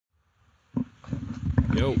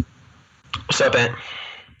Yo, What's up, Ant?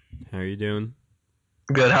 how are you doing?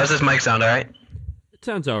 Good. How's this mic sound? All right? It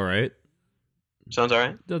sounds all right. Sounds all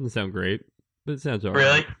right? Doesn't sound great, but it sounds all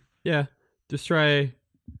Really? right. Yeah. Just try.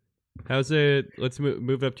 How's it? Let's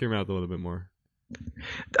move up to your mouth a little bit more.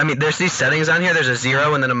 I mean, there's these settings on here. There's a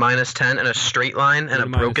 0 and then a -10 and a straight line and a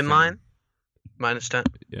broken line. -10.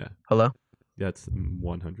 Yeah. Hello? That's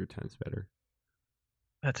 100 times better.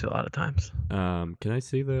 That's a lot of times. Can I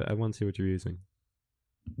see I want to see what you're using.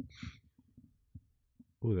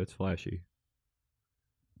 Ooh, that's flashy.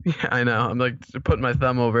 Yeah, I know. I'm like putting my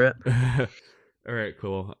thumb over it. All right,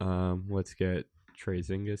 cool. Let's get Trey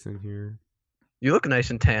Zingas in here. You look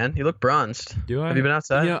nice and tan. You look bronzed. Do I? Have you been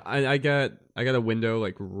outside? Yeah, I got a window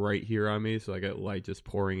like right here on me, so I got light just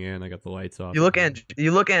pouring in. I got the lights off. You look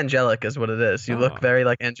angelic is what it is. You look very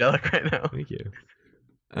like angelic right now. Thank you.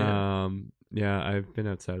 Yeah. Yeah, I've been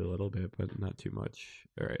outside a little bit, but not too much.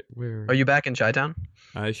 All right, where Are you back in Chi-Town?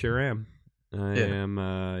 I sure am. I am.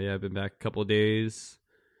 Yeah, I've been back a couple of days,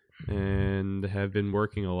 and have been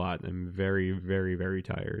working a lot. I'm very, very, very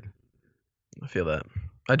tired. I feel that.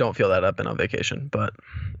 I don't feel that I've been on vacation, but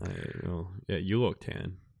yeah, you look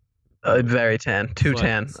tan. Very tan, too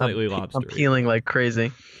tan. Slightly lobster. I'm peeling like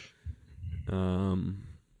crazy.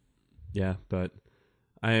 Yeah, but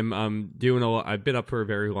I'm doing a lot. I've been up for a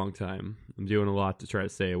very long time. I'm doing a lot to try to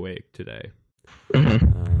stay awake today.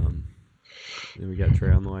 Mm-hmm. Then we got Trey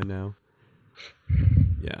on the line now.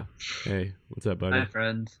 Yeah. Hey, what's up, buddy? Hi,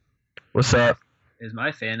 friends. What's up? Is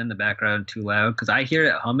my fan in the background too loud? Because I hear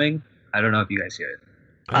it humming. I don't know if you guys hear it.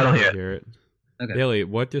 I don't hear it. Okay. Haley,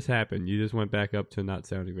 what just happened? You just went back up to not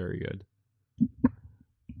sounding very good.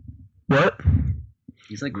 What?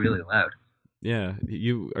 He's like really loud. Yeah.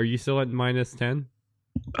 Are you still at -10?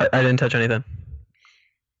 I didn't touch anything.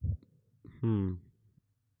 Hmm.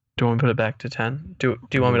 Do you want me to put it back to 10? Do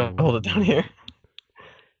you want me to hold it down here?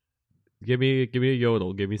 Give me a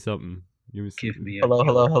yodel. Give me something. Give me a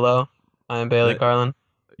Hello. I am Bailey Carlin.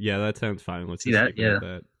 Yeah, that sounds fine. Let's see just that. Yeah.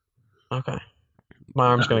 that. Okay. My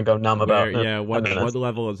arm's gonna go numb about. Yeah. What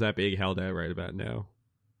level is that being held at right about now?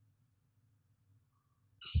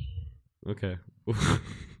 Okay.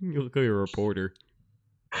 You look like a reporter.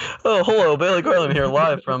 Oh, hello, Bailey Carlin here,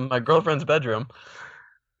 live from my girlfriend's bedroom.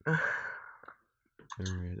 All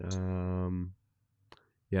right.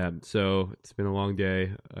 Yeah. So it's been a long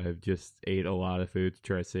day. I've just ate a lot of food to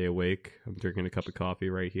try to stay awake. I'm drinking a cup of coffee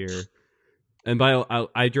right here, and I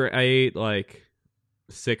ate like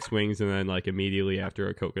 6 wings and then like immediately after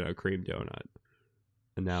a coconut cream donut,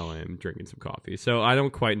 and now I'm drinking some coffee. So I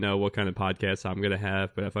don't quite know what kind of podcast I'm gonna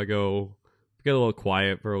have, but if I get a little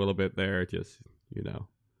quiet for a little bit there, just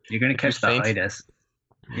you're gonna catch the itis.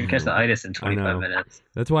 You're gonna catch the itis in 25 minutes.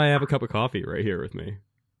 That's why I have a cup of coffee right here with me.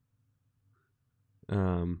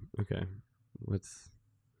 Okay, let's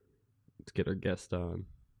get our guest on.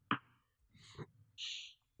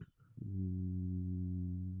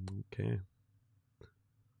 Okay.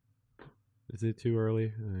 Is it too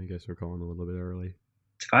early? I guess we're calling a little bit early.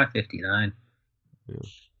 It's 5:59. Yeah.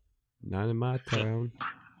 Not in my town.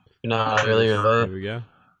 No, really. There we go.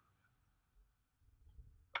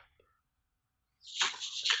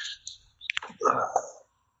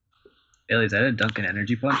 Bailey, is that a Dunkin'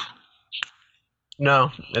 Energy Punch?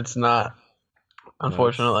 No, it's not.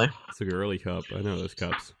 Unfortunately. It's a girly cup. I know those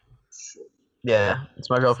cups. Yeah, it's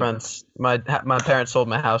my girlfriend's. My parents sold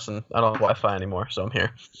my house and I don't have Wi-Fi anymore, so I'm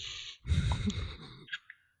here.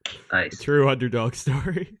 Nice. True underdog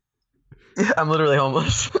story. Yeah, I'm literally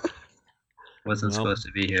homeless. Wasn't supposed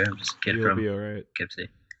to be here. I'm just a kid from Poughkeepsie.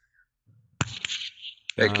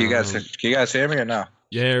 Hey, can you guys hear me or no?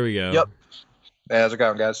 Yeah, there we go. Yep. Hey, how's it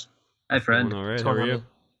going, guys? Hi, friend. All right. How are you?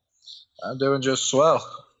 I'm doing just swell.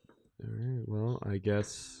 All right. Well, I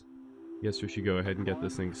guess we should go ahead and get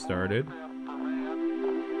this thing started.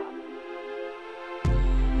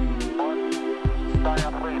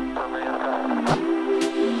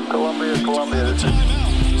 Columbia.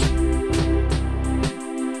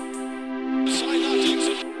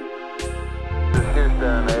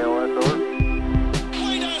 Houston, AOS over.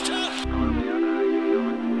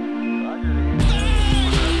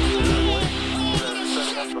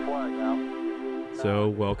 So,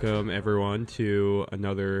 welcome everyone to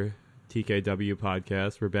another TKW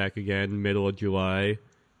podcast. We're back again, middle of July.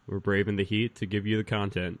 We're braving the heat to give you the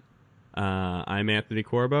content. I'm Anthony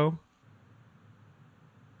Corbo.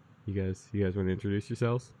 You guys want to introduce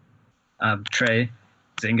yourselves? I'm Trey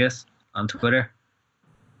Zingas on Twitter.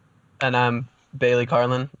 And I'm Bailey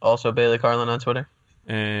Carlin, also Bailey Carlin on Twitter.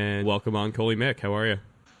 And welcome on Coley Mick. How are you?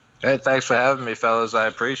 Hey, thanks for having me, fellas. I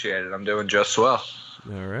appreciate it. I'm doing just swell.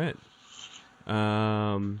 All right.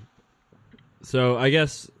 So I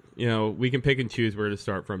guess, we can pick and choose where to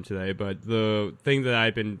start from today, but the thing that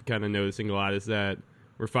I've been kind of noticing a lot is that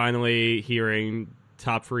we're finally hearing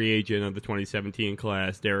top free agent of the 2017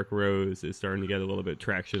 class, Derrick Rose, is starting to get a little bit of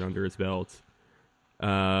traction under his belt.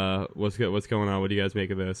 What's going on? What do you guys make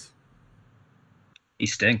of this? He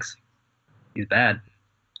stinks. He's bad.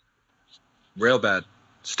 Real bad.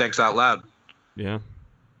 Stinks out loud. Yeah.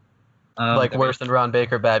 Worse than Ron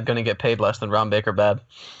Baker bad, gonna get paid less than Ron Baker bad.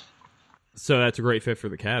 So that's a great fit for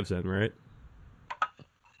the Cavs then, right?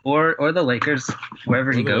 Or the Lakers,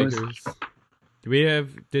 wherever he goes. Lakers.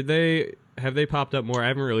 Have they popped up more? I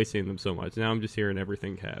haven't really seen them so much. Now I'm just hearing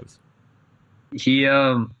everything Cavs. He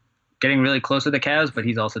getting really close to the Cavs, but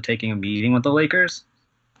he's also taking a meeting with the Lakers.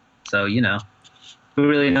 So, who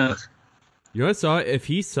really knows? You know what I saw? If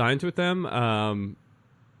he signs with them,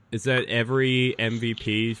 is that every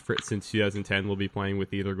MVP since 2010 will be playing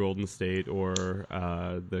with either Golden State or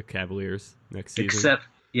the Cavaliers next season?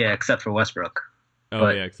 Except for Westbrook. Oh,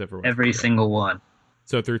 but yeah, except for Westbrook. Every single one.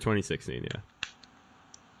 So through 2016, yeah.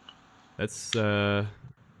 That's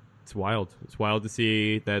it's wild. It's wild to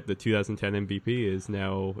see that the 2010 MVP is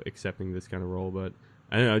now accepting this kind of role. But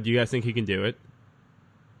I don't know. Do you guys think he can do it?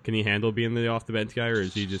 Can he handle being the off the bench guy, or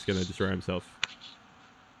is he just going to destroy himself?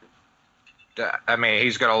 I mean,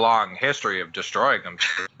 he's got a long history of destroying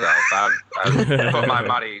himself. I put my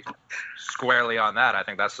money squarely on that. I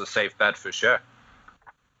think that's a safe bet for sure.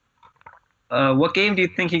 What game do you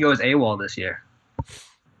think he goes AWOL this year?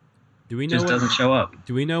 Do we know? Just doesn't show up.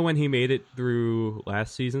 Do we know when he made it through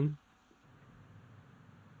last season?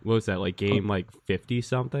 What was that, like game 50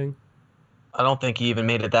 something? I don't think he even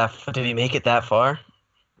made it that. Did he make it that far?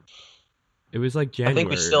 It was like January. I think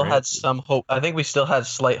we still right? had some hope. I think we still had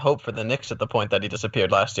slight hope for the Knicks at the point that he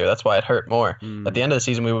disappeared last year. That's why it hurt more. At the end of the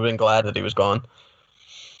season, we would have been glad that he was gone.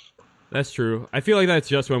 That's true. I feel like that's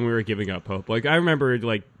just when we were giving up hope. Like, I remember,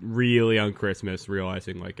 really on Christmas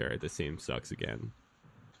realizing, all right, this team sucks again.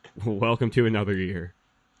 Welcome to another year.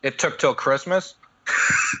 It took till Christmas?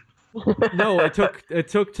 No, it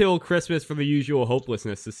took till Christmas for the usual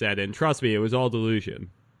hopelessness to set in. Trust me, it was all delusion.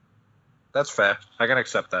 That's fair. I can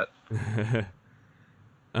accept that.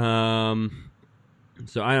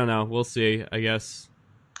 So I don't know. We'll see. I guess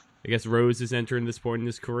Rose is entering this point in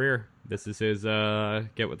his career. This is his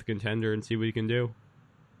get with the contender and see what he can do.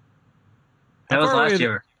 That was last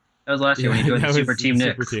year. That was last year when he joined the super team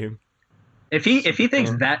Knicks. Super team. If he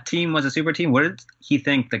thinks that team was a super team, what did he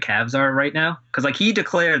think the Cavs are right now? Because he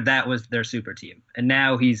declared that was their super team, and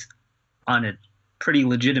now he's on a pretty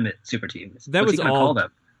legitimate super team. That What's was he gonna all. call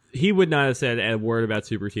them? He would not have said a word about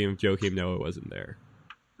super team if Joakim Noah wasn't there.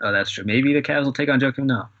 Oh, that's true. Maybe the Cavs will take on Joakim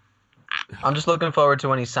Noah. I'm just looking forward to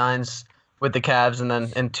when he signs with the Cavs, and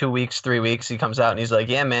then in 2 weeks, 3 weeks, he comes out and he's like,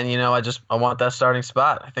 "Yeah, man, I want that starting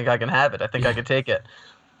spot. I think I can have it. I think I can take it."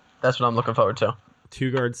 That's what I'm looking forward to.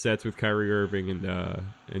 2 guard sets with Kyrie Irving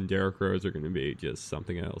and Derrick Rose are going to be just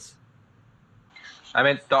something else. I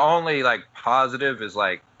mean, the only positive is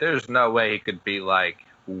there's no way he could be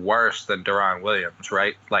worse than Deron Williams,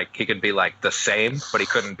 right? He could be the same, but he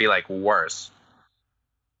couldn't be worse.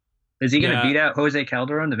 Is he going to beat out Jose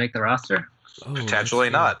Calderon to make the roster? Oh, Potentially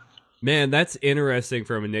not. Man, that's interesting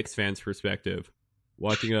from a Knicks fan's perspective.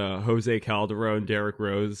 Watching a Jose Calderon, Derrick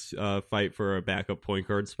Rose fight for a backup point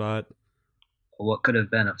guard spot. What could have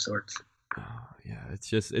been of sorts. Oh, yeah,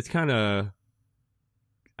 it's kind of.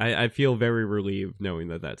 I feel very relieved knowing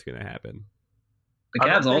that that's going to happen. The Cavs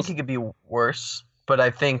I don't think he could be worse, but I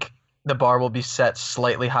think the bar will be set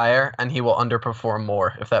slightly higher, and he will underperform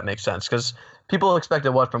more, if that makes sense. Because people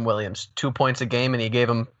expected what from Williams? 2 points a game, and he gave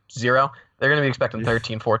them 0. They're going to be expecting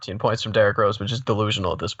 13, 14 points from Derrick Rose, which is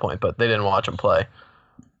delusional at this point, but they didn't watch him play.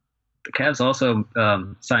 The Cavs also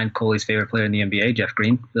signed Coley's favorite player in the NBA, Jeff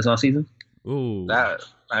Green, this offseason. Ooh. That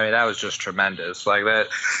was just tremendous. That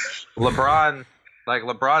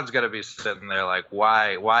LeBron's gonna be sitting there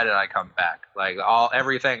why did I come back? All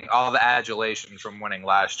the adulation from winning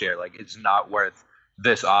last year, it's not worth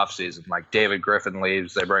this offseason. David Griffin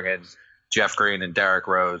leaves, they bring in Jeff Green and Derrick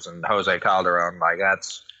Rose and Jose Calderon.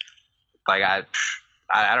 That's I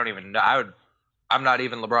don't even know. I'm not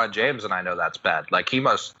even LeBron James, and I know that's bad. He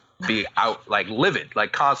must be out livid,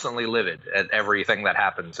 constantly livid at everything that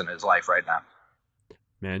happens in his life right now.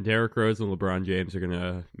 Man, Derrick Rose and LeBron James are going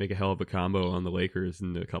to make a hell of a combo on the Lakers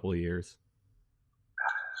in a couple of years.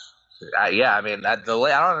 Yeah, I mean, I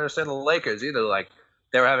don't understand the Lakers either.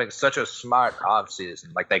 They were having such a smart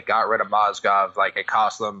offseason. They got rid of Mozgov. It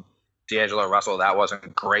cost them D'Angelo Russell. That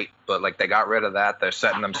wasn't great, but they got rid of that. They're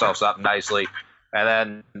setting themselves up nicely.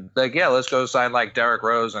 And then let's go sign Derrick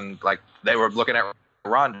Rose, and they were looking at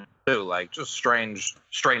Rondo too. Like just strange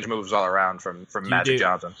moves all around from Magic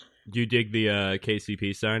Johnson. Do you dig the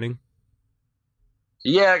KCP signing?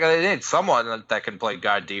 Yeah, they need someone that can play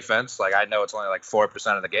guard defense. Like I know it's only like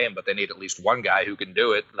 4% of the game, but they need at least one guy who can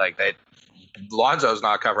do it. Like Lonzo's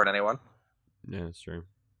not covering anyone. Yeah, that's true.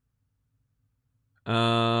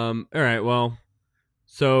 All right, well,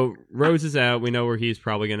 so Rose is out. We know where he's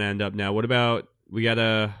probably going to end up now. What about we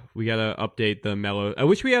gotta update the Melo? I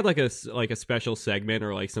wish we had like a special segment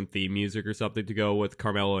or like some theme music or something to go with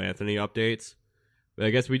Carmelo Anthony updates. But I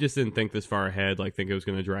guess we just didn't think this far ahead. Like think it was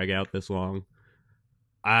going to drag out this long.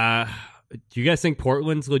 Do you guys think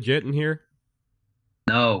Portland's legit in here?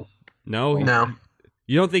 No. No.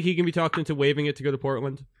 You don't think he can be talked into waiving it to go to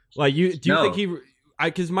Portland? Like do you think he?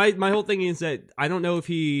 Because my whole thing is that I don't know if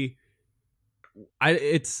he.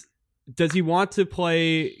 Does he want to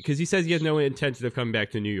play? Because he says he has no intention of coming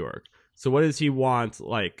back to New York. So what does he want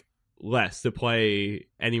like less to play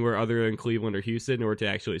anywhere other than Cleveland or Houston, or to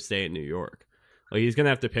actually stay in New York? Like he's gonna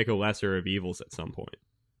have to pick a lesser of evils at some point.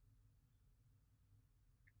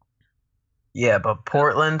 Yeah, but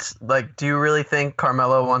Portland, like, do you really think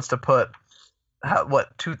Carmelo wants to put,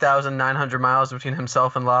 2,900 miles between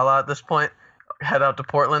himself and Lala at this point? Head out to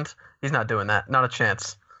Portland? He's not doing that. Not a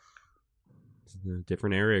chance.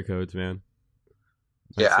 Different area codes, man.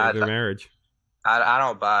 Yeah, their marriage. I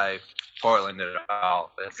don't buy Portland at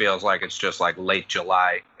all. It feels like it's just like late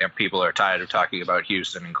July, and people are tired of talking about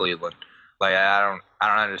Houston and Cleveland. Like I don't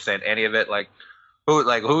understand any of it. Like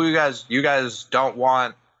who you guys don't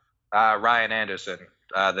want Ryan Anderson.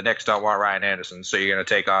 The Knicks don't want Ryan Anderson, so you're gonna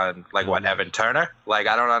take on Evan Turner? Like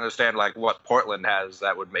I don't understand what Portland has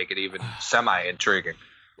that would make it even semi intriguing.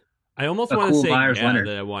 I almost want to say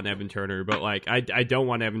that I want Evan Turner, but I don't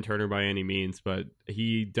want Evan Turner by any means. But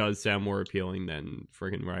he does sound more appealing than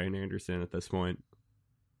friggin' Ryan Anderson at this point.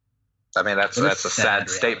 I mean that's a sad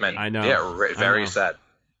statement. I know. Yeah, very sad.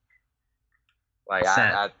 Like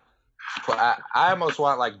sad. I almost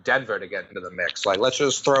want Denver to get into the mix. Like let's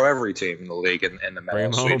just throw every team in the league in the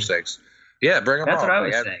Melo sweepstakes. Yeah, bring them home. That's what I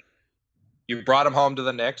was saying. You brought them home to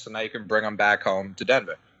the Knicks, and now you can bring them back home to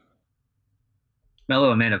Denver.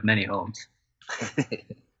 Melo, a man of many homes.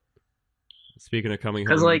 Speaking of coming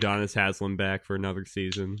home, Udonis Haslem back for another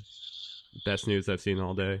season. Best news I've seen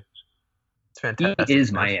all day. It's fantastic. He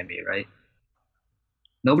is Miami, right?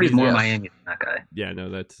 Nobody's more Miami than that guy. Yeah, no,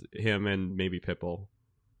 that's him and maybe Pitbull.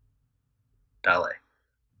 Dale.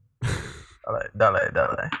 Dale.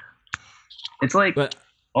 It's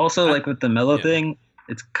with the Melo thing,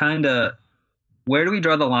 it's kind of, where do we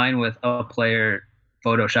draw the line with a player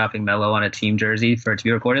photoshopping Melo on a team jersey for it to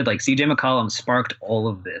be recorded? Like CJ McCollum sparked all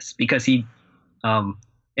of this because he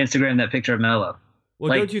Instagrammed that picture of Melo.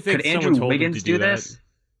 Well, don't you think could Andrew Wiggins do this?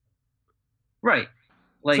 Right.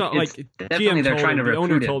 Definitely they're trying to recruit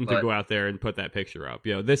the owner told him to go out there and put that picture up.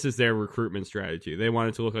 This is their recruitment strategy. They want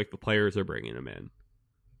it to look like the players are bringing him in.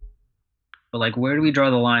 But where do we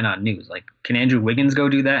draw the line on news? Can Andrew Wiggins go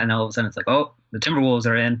do that? And all of a sudden it's the Timberwolves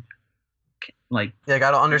are in. I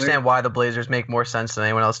don't understand why the Blazers make more sense than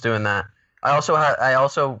anyone else doing that. I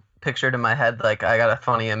also pictured in my head, I got a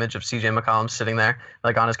funny image of CJ McCollum sitting there,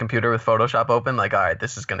 on his computer with Photoshop open, all right,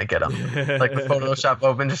 this is going to get him. The Photoshop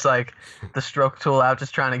open, just the stroke tool out,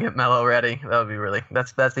 just trying to get Melo ready. That would be really,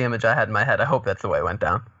 that's the image I had in my head. I hope that's the way it went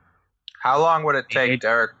down. How long would it take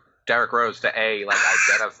Derrick Rose to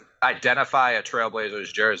identify a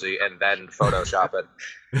Trailblazers jersey and then Photoshop it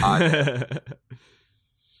on it?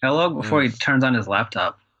 How long before he turns on his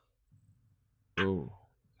laptop? Oh.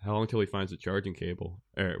 How long till he finds a charging cable?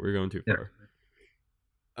 All right, we're going too far.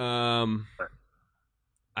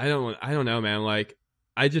 I don't know, man.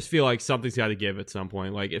 I just feel like something's got to give at some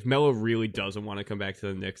point. If Melo really doesn't want to come back to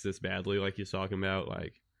the Knicks this badly, like he's talking about,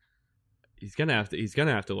 he's gonna have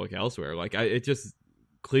to look elsewhere.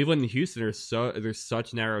 Cleveland and Houston there's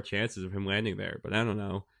such narrow chances of him landing there. But I don't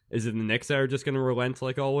know. Is it the Knicks that are just gonna relent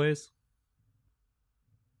like always?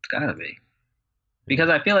 It's gotta be. Because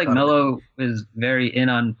I feel like Melo is very in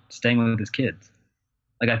on staying with his kids.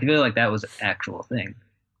 I feel like that was an actual thing.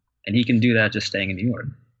 And he can do that just staying in New York.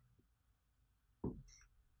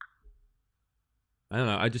 I don't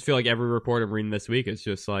know. I just feel like every report I'm reading this week is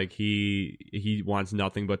just he wants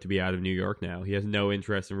nothing but to be out of New York now. He has no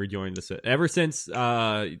interest in rejoining the city. Ever since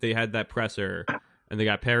they had that presser and they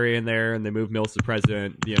got Perry in there and they moved Mills to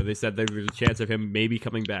president, they said there's a chance of him maybe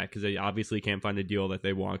coming back because they obviously can't find a deal that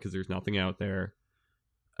they want because there's nothing out there.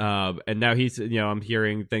 And now he's, I'm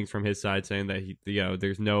hearing things from his side saying that he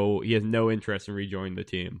has no interest in rejoining the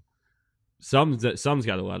team. Some's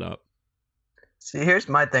got to let up. See, here's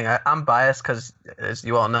my thing. I'm biased because, as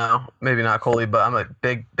you all know, maybe not Coley, but I'm a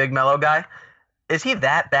big Melo guy. is he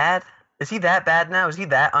that bad? Is he that bad now? Is he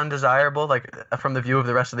that undesirable, like from the view of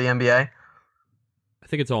the rest of the NBA? I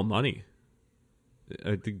think it's all money.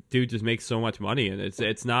 The dude just makes so much money, and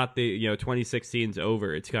it's not the 2016's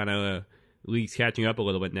over. It's kind of league's catching up a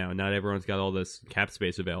little bit now. Not everyone's got all this cap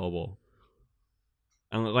space available.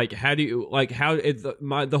 And like, how do you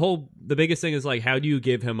the biggest thing is like, how do you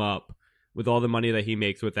give him up with all the money that he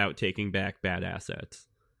makes without taking back bad assets?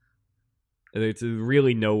 And it's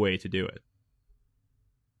really no way to do it.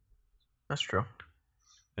 That's true.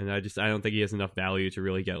 And I don't think he has enough value to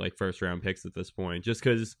really get like first round picks at this point. Just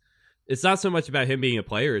because it's not so much about him being a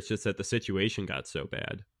player; it's just that the situation got so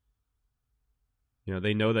bad.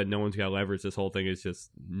 They know that no one's got leverage. This whole thing is just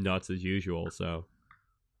nuts as usual. So.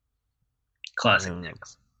 Classic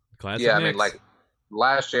Knicks. Classic Yeah, Knicks. I mean, like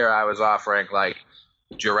last year I was offering like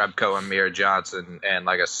Jerebko and Amir Johnson and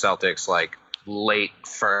like a Celtics like late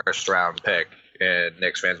first round pick, and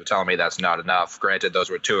Knicks fans were telling me that's not enough. Granted, those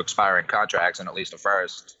were 2 expiring contracts and at least a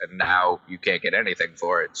first, and now you can't get anything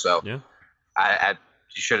for it. So yeah. I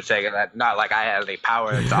you should have taken that. Not like I had any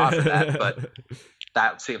power to offer that, but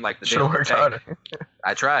that seemed like the deal to take.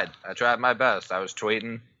 I tried my best. I was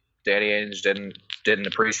tweeting. Danny Ainge didn't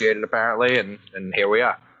appreciate it apparently, and here we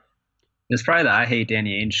are. It's probably the I hate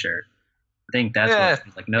Danny Ainge shirt. I think that's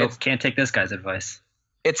what like. Nope, can't take this guy's advice.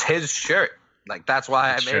 It's his shirt. Like that's why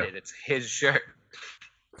That's I made true. it. It's his shirt.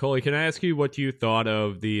 Coley, can I ask you what you thought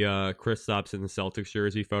of the Kristaps in the Celtics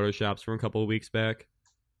jersey photoshops from a couple of weeks back?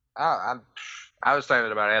 I was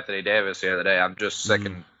talking about Anthony Davis the other day. I'm just sick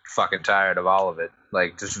and fucking tired of all of it.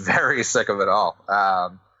 Like just very sick of it all.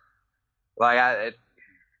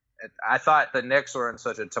 I thought the Knicks were in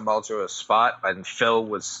such a tumultuous spot, and Phil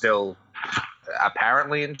was still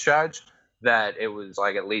apparently in charge, that it was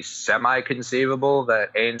like at least semi-conceivable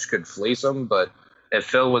that Ainge could fleece him. But if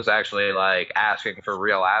Phil was actually like asking for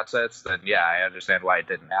real assets, then yeah, I understand why it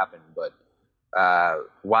didn't happen. But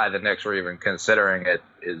why the Knicks were even considering it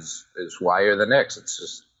is why you're the Knicks. It's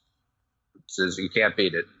just you can't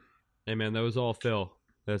beat it. Hey man, that was all Phil.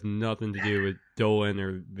 That has nothing to do with Dolan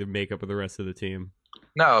or the makeup of the rest of the team.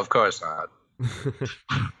 No, of course not.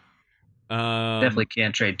 Definitely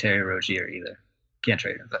can't trade Terry Rozier either. Can't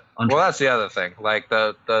trade him. Well, that's the other thing. Like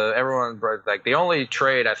the everyone like the only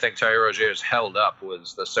trade I think Terry Rozier's held up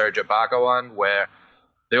was the Serge Ibaka one, where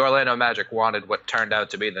the Orlando Magic wanted what turned out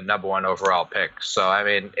to be the #1 overall pick. So I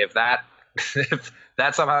mean, if that if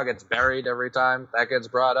that somehow gets buried every time that gets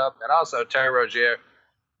brought up, and also Terry Rozier.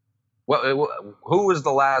 Who was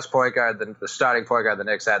the last point guard, the starting point guard the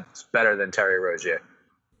Knicks had that's better than Terry Rozier?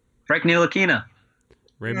 Frank Ntilikina.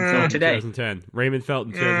 Raymond Felton today. 2010. Raymond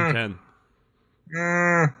Felton 2010.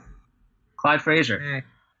 Clyde Frazier.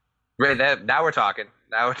 Now we're talking.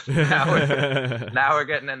 Now we're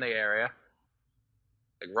getting in the area.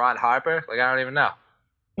 Like Ron Harper? Like I don't even know.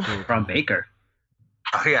 Ron Baker.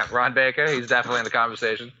 Oh yeah, Ron Baker. He's definitely in the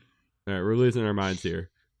conversation. All right, we're losing our minds here.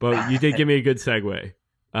 But you did give me a good segue.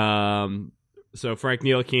 So Frank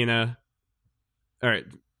Ntilikina. All right.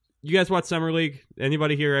 You guys watch Summer League?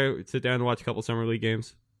 Anybody here sit down and watch a couple Summer League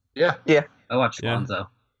games? Yeah. I watched Lonzo.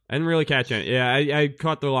 I didn't really catch any. Yeah, I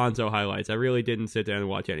caught the Lonzo highlights. I really didn't sit down and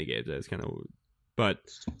watch any games. I was kind of, but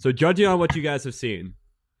so judging on what you guys have seen,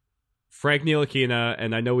 Frank Ntilikina,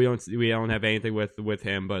 and I know we don't have anything with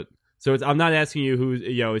him, but so I'm not asking you who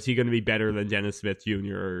is he going to be better than Dennis Smith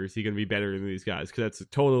Jr. or is he going to be better than these guys? Because that's a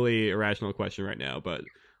totally irrational question right now. But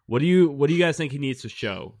what do you guys think he needs to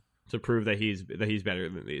show to prove that he's better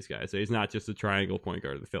than these guys? That he's not just a triangle point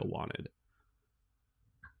guard that Phil wanted.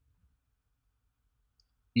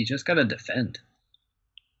 You just got to defend,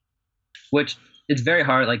 which it's very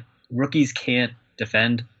hard. Like rookies can't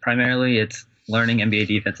defend primarily. It's learning NBA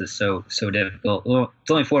defense is so difficult. Well, it's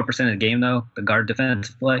only 4% of the game though. The guard defense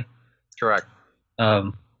play. Correct.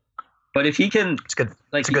 But if he can, it's good.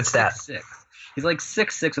 Like it's a good stat. 6'6". He's like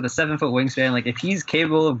 6'6" with a 7-foot wingspan. Like if he's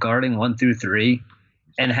capable of guarding 1 through 3,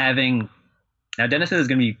 and having now Dennis Smith is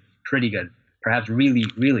going to be pretty good, perhaps really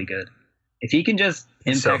really good. If he can just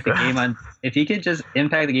impact the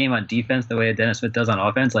game on defense the way Dennis Smith does on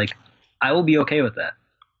offense, like I will be okay with that.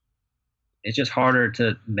 It's just harder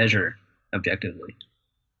to measure objectively.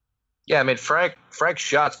 Yeah, I mean Frank's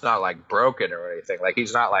shot's not like broken or anything. Like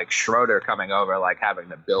he's not like Schroeder coming over like having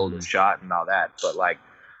to build a shot and all that. But like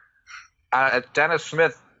Dennis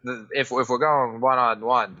Smith, if we're going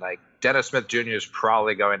 1-on-1, like Dennis Smith Jr. is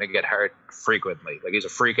probably going to get hurt frequently. Like he's a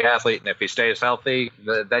freak athlete, and if he stays healthy,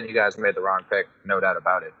 then you guys made the wrong pick, no doubt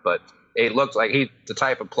about it. But it looks like he's the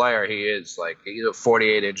type of player he is. Like he's a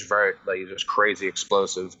 48-inch vert. Like he's just crazy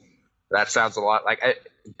explosive. That sounds a lot like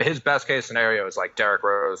his best case scenario is like Derrick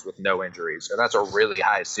Rose with no injuries, and that's a really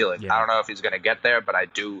high ceiling. Yeah. I don't know if he's going to get there, but I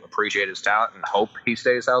do appreciate his talent and hope he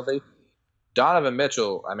stays healthy. Donovan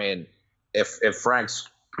Mitchell, I mean, if Frank's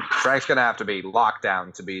going to have to be locked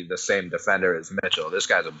down to be the same defender as Mitchell. This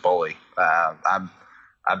guy's a bully.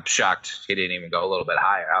 I'm shocked he didn't even go a little bit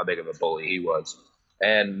higher. How big of a bully he was.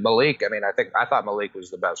 And Malik, I mean, I thought Malik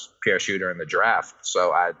was the best pure shooter in the draft.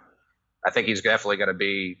 So I think he's definitely going to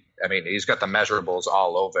be. I mean, he's got the measurables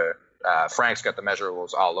all over. Frank's got the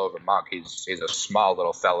measurables all over Monk. He's a small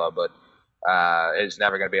little fella, but is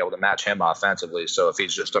never going to be able to match him offensively. So if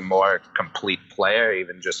he's just a more complete player,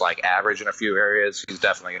 even just like average in a few areas, he's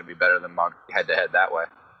definitely going to be better than Monk head to head that way.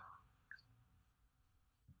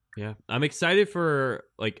 Yeah, I'm excited for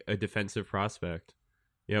like a defensive prospect.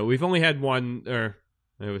 You know, we've only had one, or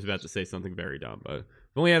I was about to say something very dumb, but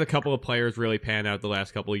we've only had a couple of players really pan out the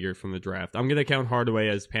last couple of years from the draft. I'm going to count Hardaway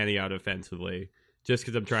as panning out offensively, just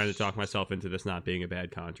because I'm trying to talk myself into this not being a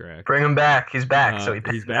bad contract. Bring him back. He's back. So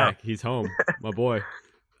he's back. He's home, my boy.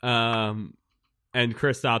 And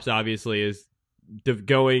Kristaps obviously is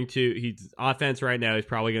going to. He's offense right now. He's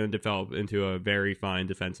probably going to develop into a very fine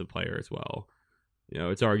defensive player as well. You know,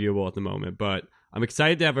 it's arguable at the moment, but I'm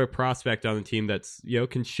excited to have a prospect on the team that's, you know,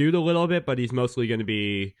 can shoot a little bit, but he's mostly going to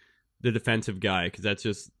be the defensive guy because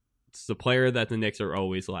it's the player that the Knicks are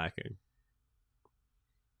always lacking.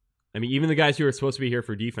 I mean, even the guys who are supposed to be here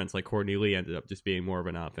for defense, like Courtney Lee, ended up just being more of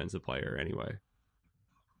an offensive player anyway.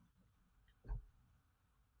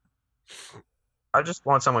 I just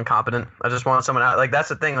want someone competent. I just want someone out. Like, that's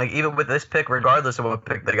the thing. Like, even with this pick, regardless of what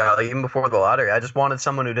pick they got, like, even before the lottery, I just wanted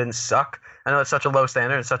someone who didn't suck. I know it's such a low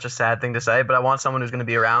standard. It's such a sad thing to say, but I want someone who's going to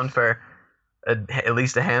be around for at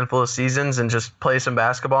least a handful of seasons and just play some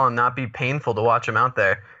basketball and not be painful to watch him out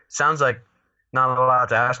there. Sounds like not a lot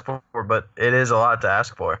to ask for, but it is a lot to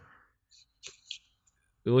ask for.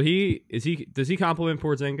 Does he compliment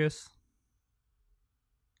Porzingis?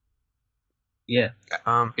 Yeah.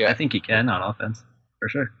 Yeah. I think he can on offense, for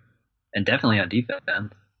sure. And definitely on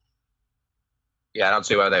defense. Yeah, I don't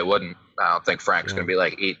see why they wouldn't. I don't think Frank's going to be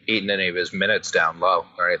like eating any of his minutes down low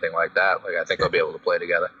or anything like that. Like, I think they'll be able to play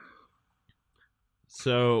together.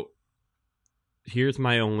 So here's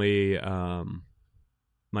my only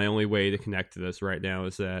way to connect to this right now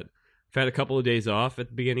is that I've had a couple of days off at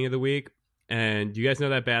the beginning of the week, and do you guys know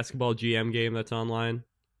that basketball GM game that's online?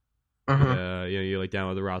 Mm-hmm. You know, you like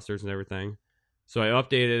download the rosters and everything. So I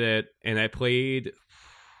updated it, and I played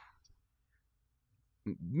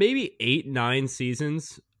maybe 8-9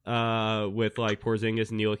 seasons with like Porzingis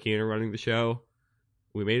and Ntilikina running the show.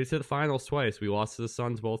 We made it to the finals twice. We lost to the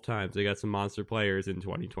Suns both times. They got some monster players in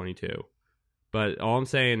 2022. But all I'm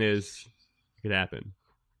saying is it could happen.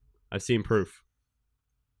 I've seen proof.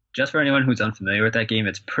 Just for anyone who's unfamiliar with that game,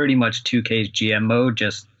 it's pretty much 2K's GM mode,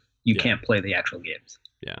 just you can't play the actual games.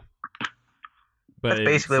 Yeah. But that's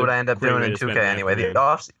basically what I end up doing in 2K anyway. The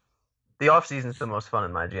off season's the most fun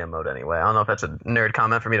in my GM mode anyway. I don't know if that's a nerd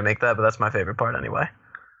comment for me to make that, but that's my favorite part anyway.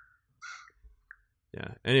 Yeah.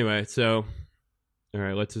 Anyway, so all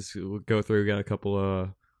right, let's just go through. We got a couple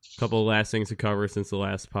of last things to cover since the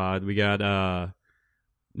last pod. We got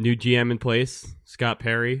new GM in place, Scott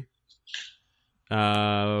Perry.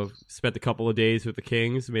 Spent a couple of days with the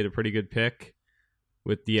Kings, made a pretty good pick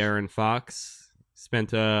with De'Aaron Fox.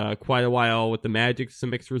 Spent quite a while with the Magic,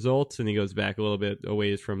 some mixed results, and he goes back a little bit a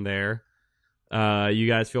ways from there. You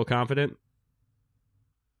guys feel confident?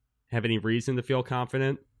 Have any reason to feel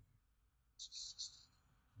confident?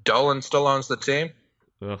 Dolan still owns the team?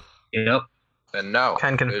 Ugh. Yep. And no.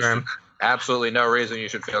 Can confirm. Absolutely no reason you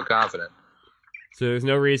should feel confident. So there's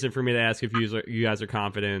no reason for me to ask if you guys are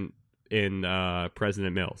confident in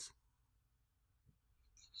President Mills.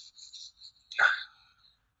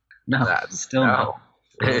 No, still no.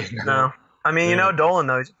 No. I mean, you know Dolan,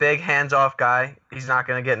 though. He's a big, hands-off guy. He's not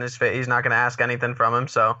going to get in his face. He's not going to ask anything from him,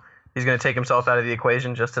 so he's going to take himself out of the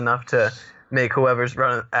equation just enough to make whoever's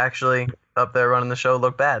actually up there running the show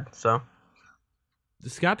look bad. So,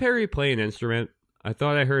 does Scott Perry play an instrument? I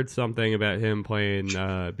thought I heard something about him playing,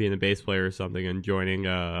 being a bass player or something and joining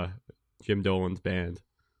Jim Dolan's band.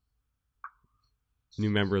 New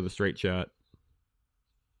member of the Straight Shot.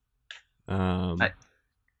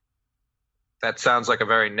 That sounds like a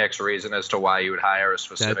very Knicks reason as to why you would hire a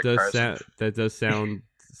specific person. That does sound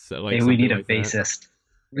like maybe we need a like bassist.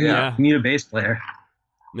 Yeah. We need a bass player.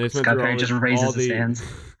 Scott Perry just raises his hands.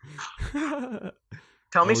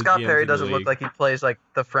 Tell me Scott Perry doesn't look like he plays like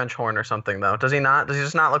the French horn or something, though. Does he not? Does he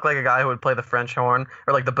just not look like a guy who would play the French horn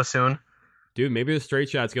or like the bassoon? Dude, maybe the Straight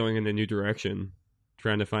Shot's going in a new direction.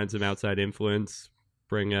 Trying to find some outside influence.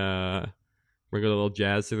 Bring a little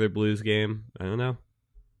jazz to their blues game. I don't know.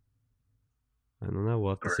 I don't know.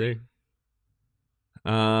 We'll have to see.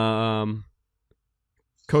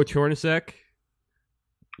 Coach Hornacek,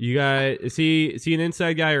 you guys, is he an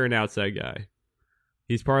inside guy or an outside guy?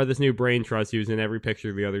 He's part of this new brain trust. He was in every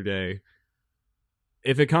picture the other day.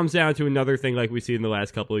 If it comes down to another thing like we see in the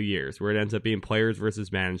last couple of years, where it ends up being players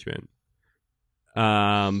versus management,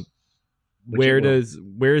 where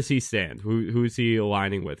does he stand? Who is he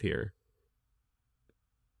aligning with here?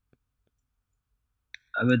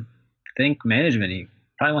 I would think management. He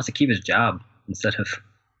probably wants to keep his job instead of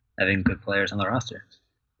having good players on the roster.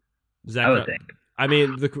 I would think. I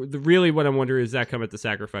mean, the really what I'm wondering is that come at the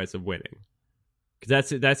sacrifice of winning?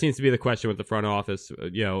 Because that seems to be the question with the front office.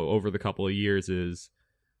 Over the couple of years is,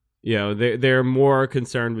 they're more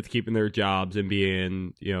concerned with keeping their jobs and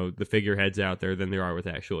being the figureheads out there than they are with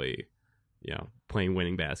actually, playing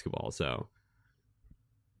winning basketball. So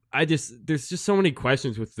there's just so many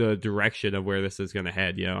questions with the direction of where this is going to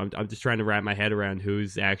head. I'm just trying to wrap my head around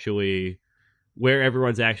where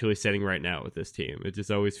everyone's actually sitting right now with this team. It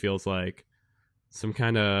just always feels like some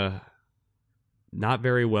kind of not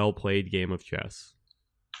very well played game of chess.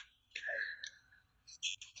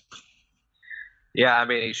 Yeah, I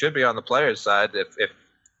mean, he should be on the players' side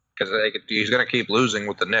because he's going to keep losing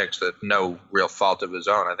with the Knicks at no real fault of his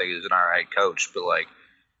own. I think he's an all right coach, but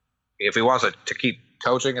if he wants to keep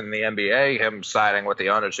coaching in the NBA, him siding with the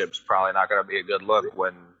ownership is probably not going to be a good look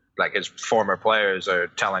when his former players are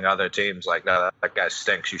telling other teams no, that guy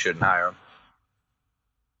stinks, you shouldn't hire him.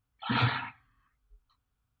 I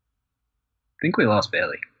think we lost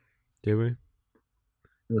Bailey. Did we? It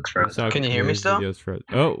looks frozen. Can you hear me still?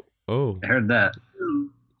 Oh. I heard that.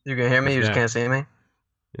 You can hear me. You just can't see me.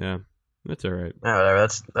 Yeah, that's all right. Yeah, whatever.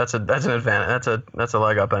 That's an advantage. That's a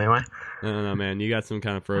leg up anyway. No, man. You got some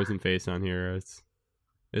kind of frozen face on here. It's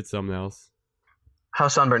something else. How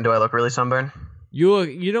sunburned do I look? Really sunburned?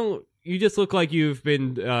 You just look like you've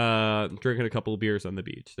been drinking a couple of beers on the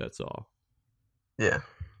beach. That's all. Yeah,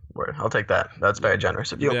 word. I'll take that. That's very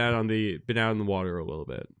generous of you. Been out in the water a little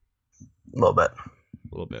bit. A little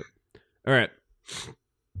bit. All right.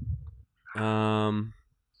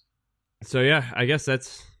 So yeah, I guess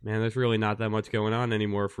there's really not that much going on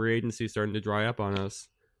anymore. Free agency starting to dry up on us.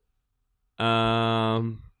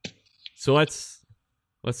 So let's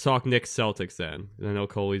talk Knicks Celtics then. I know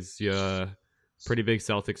Coley's pretty big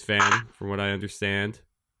Celtics fan, from what I understand.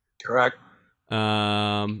 Correct.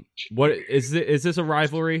 What is this a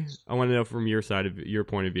rivalry? I want to know from your side of your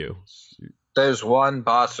point of view. There's one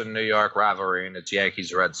Boston-New York rivalry, and it's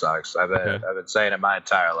Yankees-Red Sox. I've been saying it my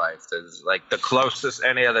entire life. There's the closest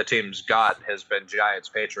any other team's got has been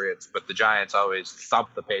Giants-Patriots, but the Giants always thump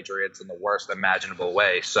the Patriots in the worst imaginable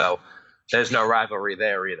way. So there's no rivalry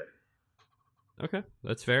there either. Okay,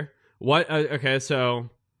 that's fair. What? Okay, so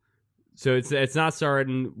it's not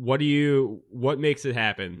starting. What makes it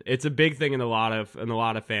happen? It's a big thing in a lot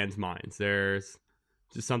of fans' minds. There's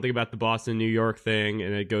just something about the Boston, New York thing,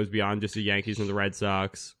 and it goes beyond just the Yankees and the Red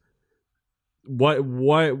Sox. Why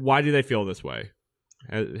do they feel this way?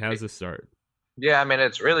 How does this start? Yeah, I mean,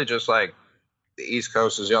 it's really just the East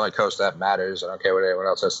Coast is the only coast that matters. I don't care what anyone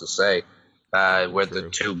else has to say. We're the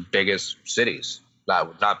two biggest cities.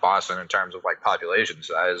 Not Boston in terms of population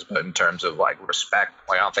size, but in terms of respect.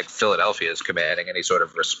 I don't think Philadelphia is commanding any sort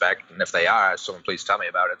of respect, and if they are, someone please tell me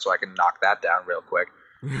about it so I can knock that down real quick.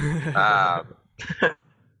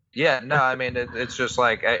 Yeah, no, I mean it's just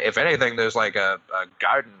if anything, there's a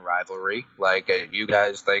garden rivalry. You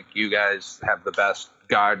guys think you guys have the best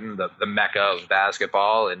garden, the mecca of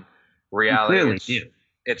basketball, and reality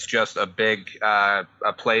it's just a big a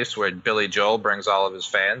place where Billy Joel brings all of his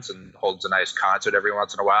fans and holds a nice concert every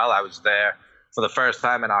once in a while. I was there for the first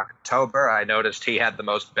time in October. I noticed he had the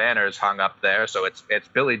most banners hung up there, so it's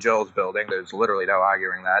Billy Joel's building. There's literally no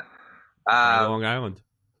arguing that. Long Island.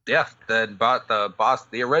 Yeah,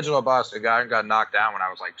 the original Boston Garden got knocked down when I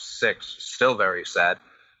was 6. Still very sad.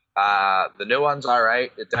 The new one's all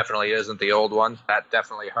right. It definitely isn't the old one. That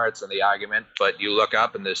definitely hurts in the argument. But you look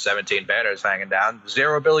up and there's 17 banners hanging down.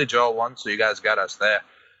 0 Billy Joel one, so you guys got us there.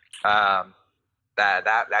 I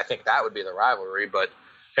think that would be the rivalry. But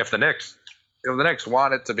if the Knicks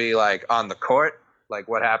want it to be on the court,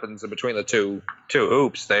 what happens in between the two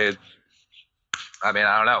hoops, I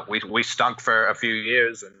don't know. We stunk for a few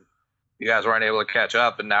years, and you guys weren't able to catch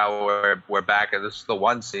up, and now we're back, and this is the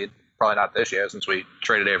 1 seed. Probably not this year since we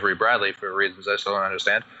traded Avery Bradley for reasons I still don't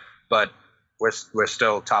understand. But we're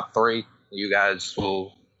still top 3. You guys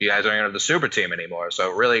aren't even the super team anymore.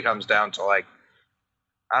 So it really comes down to I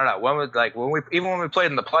don't know. When we played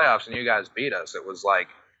in the playoffs and you guys beat us, it was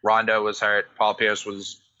Rondo was hurt, Paul Pierce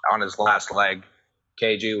was on his last leg.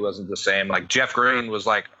 KG wasn't the same. Like Jeff Green was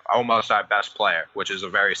like almost our best player, which is a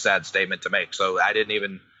very sad statement to make. So I didn't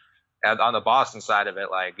even on the Boston side of it,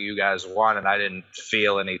 like you guys won, and I didn't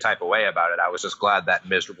feel any type of way about it. I was just glad that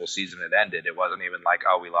miserable season had ended. It wasn't even like,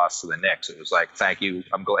 oh, we lost to the Knicks. It was like, thank you.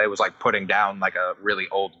 It was like putting down like a really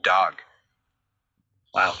old dog.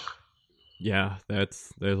 Wow. Yeah,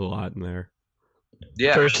 there's a lot in there.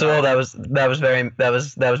 Yeah. First of all, that was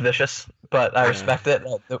vicious, but I respect it.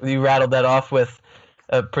 You rattled that off with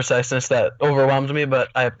a preciseness that overwhelmed me, but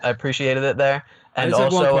I appreciated it there. And I just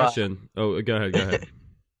also, have one question. Go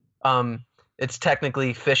ahead. It's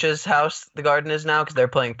technically Fish's house. The Garden is now because they're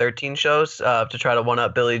playing 13 shows to try to one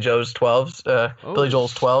up Billy Joel's 12. Billy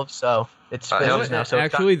Joel's 12. So it's Fish's now. So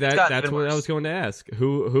actually, that's what I was going to ask.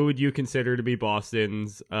 Who would you consider to be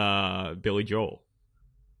Boston's Billy Joel?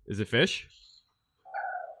 Is it Fish?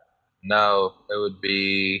 No, it would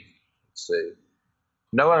be. Let's see.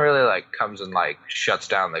 No one really like comes and like shuts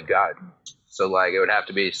down the Garden. So like it would have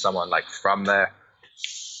to be someone like from there.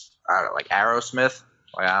 I don't know, like Aerosmith.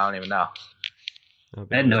 Like I don't even know.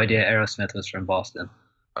 I had no idea Aerosmith was from Boston.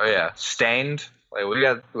 Oh yeah, Stained. Like we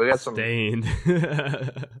got some Stained.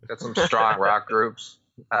 got some strong rock groups.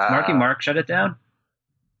 Marky Mark shut it down.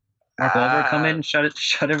 Mark Wahlberg come in, shut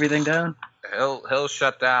everything down. He'll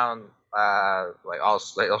shut down.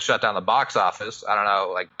 He'll shut down the box office. I don't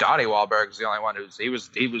know. Like Donnie Wahlberg's the only one he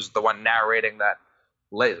was the one narrating that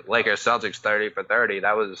Lakers Celtics 30 for 30.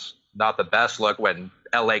 That was not the best look when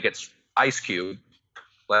LA gets Ice Cube.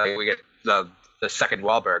 Like we get the second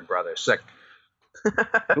Wahlberg brother. Sick.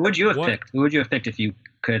 Who would you have picked? Who would you have picked if you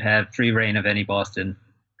could have free reign of any Boston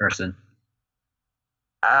person?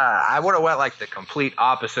 I would have went like the complete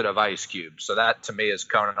opposite of Ice Cube. So that to me is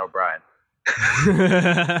Conan O'Brien.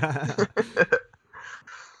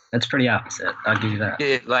 That's pretty opposite. I'll give you that.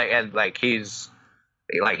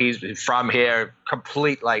 He's from here,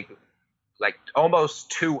 complete like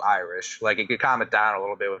almost too Irish. Like he could calm it down a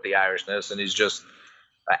little bit with the Irishness, and he's just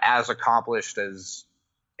as accomplished as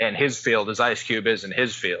in his field as Ice Cube is in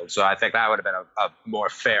his field. So I think that would have been a more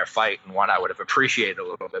fair fight and one I would have appreciated a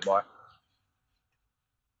little bit more.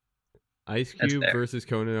 Ice Cube versus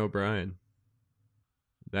Conan O'Brien.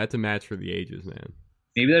 That's a match for the ages, man.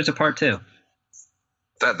 Maybe there's a part 2. You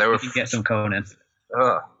can get some Conan.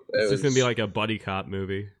 It's just gonna be like a buddy cop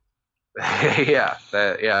movie. I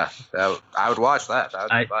would watch that.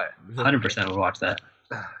 I would 100% would watch that.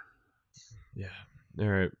 Yeah. All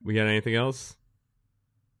right. We got anything else?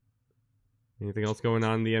 Anything else going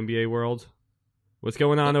on in the NBA world? What's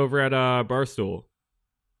going on over at Barstool?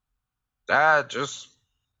 Just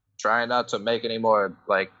trying not to make any more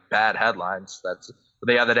like bad headlines. That's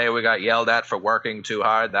the other day we got yelled at for working too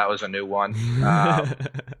hard. That was a new one.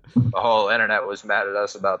 The whole internet was mad at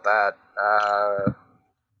us about that.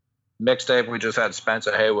 Mixtape, we just had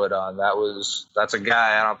Spencer Haywood on. That's a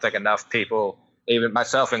guy I don't think enough people, even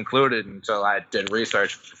myself included, until I did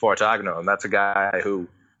research before talking to him. That's a guy who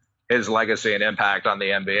his legacy and impact on the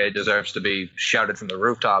NBA deserves to be shouted from the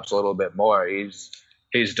rooftops a little bit more. He's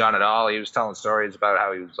done it all. He was telling stories about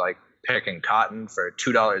how he was like picking cotton for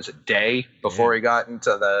 $2 a day before he got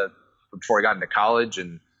into college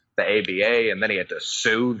and the ABA, and then he had to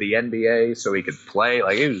sue the NBA so he could play.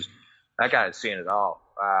 Like that guy's seen it all.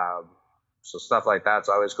 So stuff like that's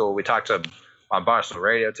always cool. We talked to him on Barstool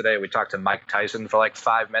Radio today. We talked to Mike Tyson for like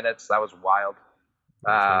 5 minutes. That was wild.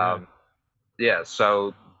 Yeah,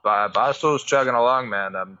 so Barstool's chugging along,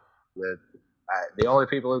 man. The only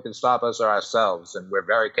people who can stop us are ourselves, and we're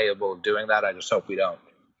very capable of doing that. I just hope we don't.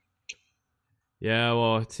 Yeah,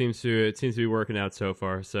 well, it seems to be working out so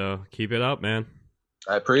far. So keep it up, man.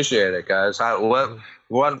 I appreciate it, guys.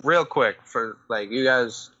 One real quick for like you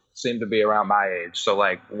guys seem to be around my age, so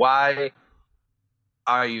like why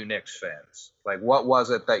are you Knicks fans? Like what was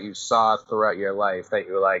it that you saw throughout your life that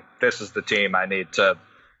you were like, this is the team I need to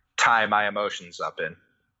tie my emotions up in?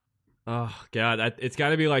 Oh God, it's got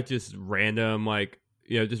to be like just random, like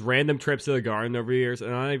just random trips to the Garden over the years,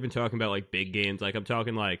 and I'm not even talking about like big games. Like I'm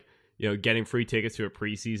talking like getting free tickets to a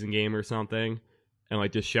preseason game or something, and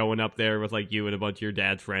like just showing up there with like you and a bunch of your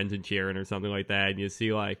dad's friends and cheering or something like that, and you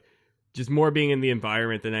see like just more being in the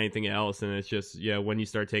environment than anything else. And it's just when you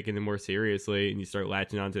start taking it more seriously and you start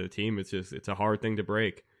latching onto the team, it's a hard thing to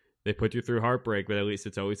break. They put you through heartbreak, but at least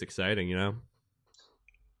it's always exciting, I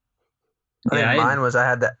think mine was I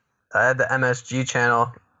had the MSG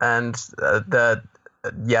channel and the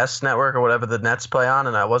Yes Network or whatever the Nets play on,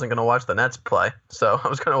 and I wasn't going to watch the Nets play, so I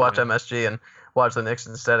was going to watch MSG and watch the Knicks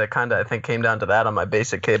instead. It kind of, I think, came down to that on my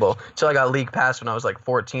basic cable. So I got League Pass when I was like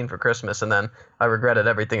 14 for Christmas, and then I regretted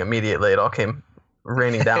everything immediately. It all came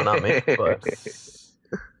raining down on me. But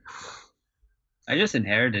I just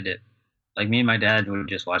inherited it. Like me and my dad would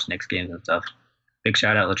just watch Knicks games and stuff. Big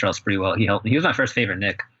shout out Latrell Sprewell. He helped me. He was my first favorite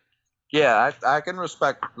Knick. Yeah, I can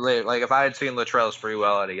respect, like, if I had seen Latrell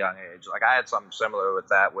Sprewell at a young age, like, I had something similar with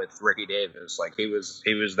that with Ricky Davis. Like, he was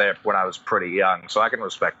there when I was pretty young, so I can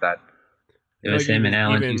respect that. It was him and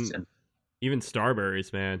Allen Houston. Even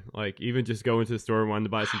Starburys, man. Like, even just going to the store and wanting to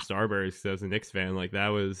buy some Starburys because I was a Knicks fan, like,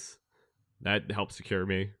 that helped secure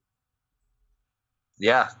me.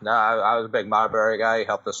 Yeah, no, I was a big Marbury guy. He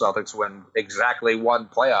helped the Celtics win exactly one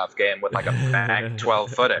playoff game with, like, a back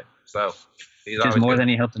 12-footer. So, he's just more than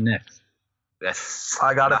he helped the Knicks. Yes.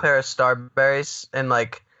 I got a pair of Starberries in,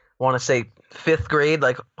 like, want to say 5th grade,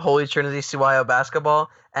 like Holy Trinity CYO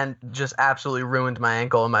basketball, and just absolutely ruined my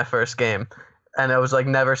ankle in my first game. And I was like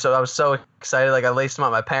I was so excited. Like, I laced them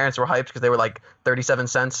up. My parents were hyped because they were like 37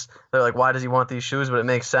 cents. They're like, why does he want these shoes? But it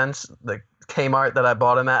makes sense. The Kmart that I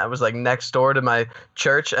bought them at, it was like next door to my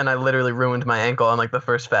church, and I literally ruined my ankle on like the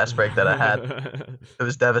first fast break that I had. It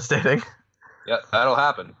was devastating. Yeah, that'll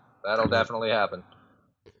happen. That'll definitely happen.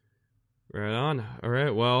 Right on. All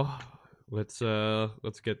right. Well, let's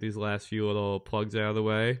get these last few little plugs out of the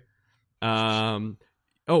way. Oh,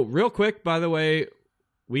 real quick, by the way,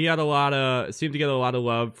 we had seemed to get a lot of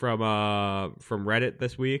love from Reddit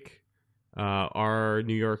this week. Our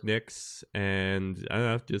New York Knicks, and I don't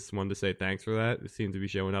know, just wanted to say thanks for that. It seems to be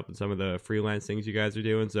showing up in some of the freelance things you guys are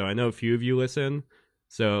doing. So I know a few of you listen.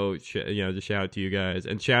 So just shout out to you guys,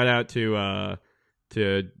 and shout out to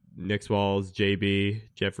Knicks Walls, JB,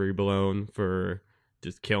 Jeffrey Balone for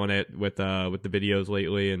just killing it with the videos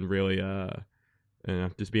lately, and really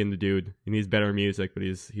just being the dude. He needs better music, but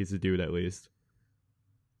he's the dude at least.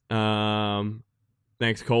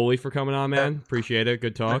 Thanks Coley for coming on, man. Appreciate it.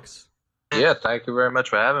 Good talks. Yeah, thank you very much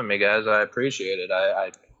for having me, guys. I appreciate it.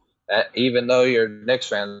 I even though you're Knicks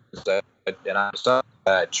fans, and I'm sorry,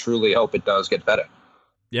 I truly hope it does get better.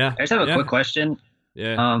 Yeah. I just have a quick question.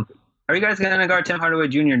 Yeah. Are you guys going to guard Tim Hardaway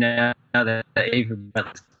Jr. now that Avery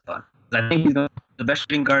Bradley's gone? I think he's the best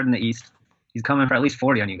shooting guard in the East. He's coming for at least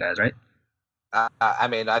 40 on you guys, right? I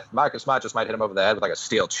mean, Marcus Smart just might hit him over the head with like a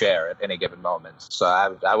steel chair at any given moment. So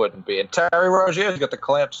I wouldn't be. And Terry Rozier's got the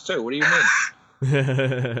clamps too. What do you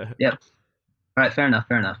mean? Yep. All right, fair enough.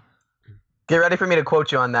 Get ready for me to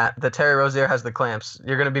quote you on that. The Terry Rozier has the clamps.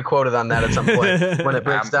 You're going to be quoted on that at some point when it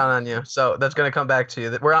breaks down on you. So that's going to come back to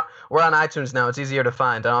you. We're on iTunes now. It's easier to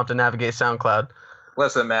find. I don't have to navigate SoundCloud.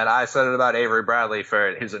 Listen, man, I said it about Avery Bradley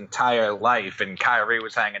for his entire life, and Kyrie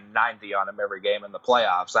was hanging 90 on him every game in the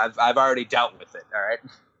playoffs. I've already dealt with it, all right?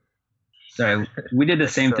 Sorry, we did the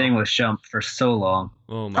same thing with Shump for so long.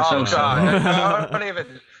 Oh, my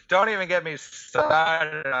God. Don't even get me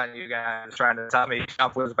started on you guys trying to tell me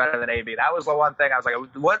Shump was better than AB. That was the one thing I was like,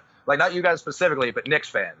 what? Like, not you guys specifically, but Knicks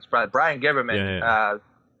fans. Brian Giverman,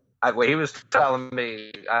 he was telling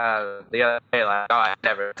me the other day, like, oh, I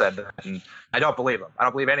never said that. And I don't believe him. I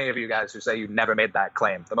don't believe any of you guys who say you never made that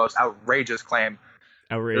claim. The most outrageous claim.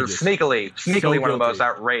 Outrageous. Sneakily So one of the guilty. most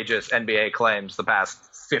outrageous NBA claims the past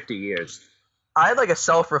 50 years. I had like a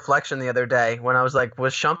self-reflection the other day when I was like,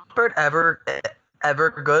 was Shumpert ever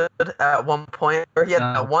good at one point? Or he had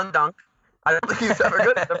that one dunk. I don't think he was ever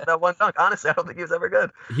good at that one dunk. Honestly, I don't think he was ever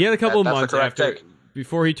good. He had a couple of That's months the correct after, take.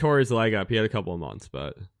 before he tore his leg up. He had a couple of months,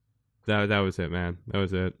 but that was it, man. That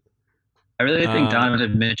was it. I really think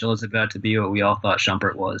Donovan Mitchell is about to be what we all thought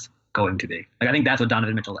Shumpert was going to be. Like, I think that's what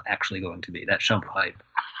Donovan Mitchell is actually going to be, that Shumpert hype.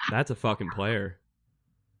 That's a fucking player.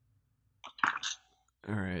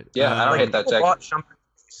 All right. Yeah, I don't hate that people take. bought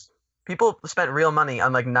Shumpert. People spent real money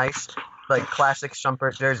on like nice, like classic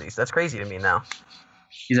Shumpert jerseys. That's crazy to me now.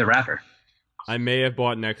 He's a rapper. I may have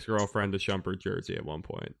bought an ex-girlfriend a Shumpert jersey at one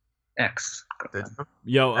point. X.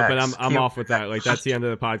 Yo, but I'm Cute. off with that. Like, that's the end of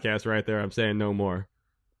the podcast right there. I'm saying no more.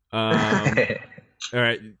 All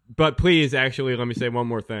right, but please, actually, let me say one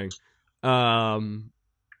more thing.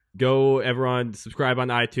 Go, everyone, subscribe on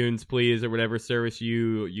iTunes, please, or whatever service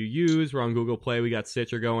you use. We're on Google Play. We got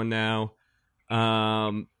Stitcher going now.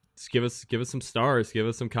 Just give us some stars, give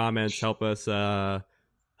us some comments, help us show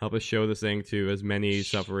this thing to as many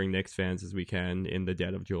suffering Knicks fans as we can in the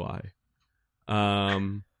dead of July.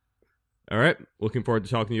 All right, looking forward to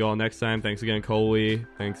talking to you all next time. Thanks again, Coley.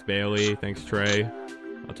 Thanks, Bailey. Thanks, Trey.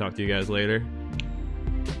 I'll talk to you guys later.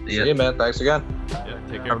 See you, man. Thanks again. Yeah,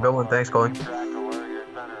 take care. Have a good one. Thanks, Coley.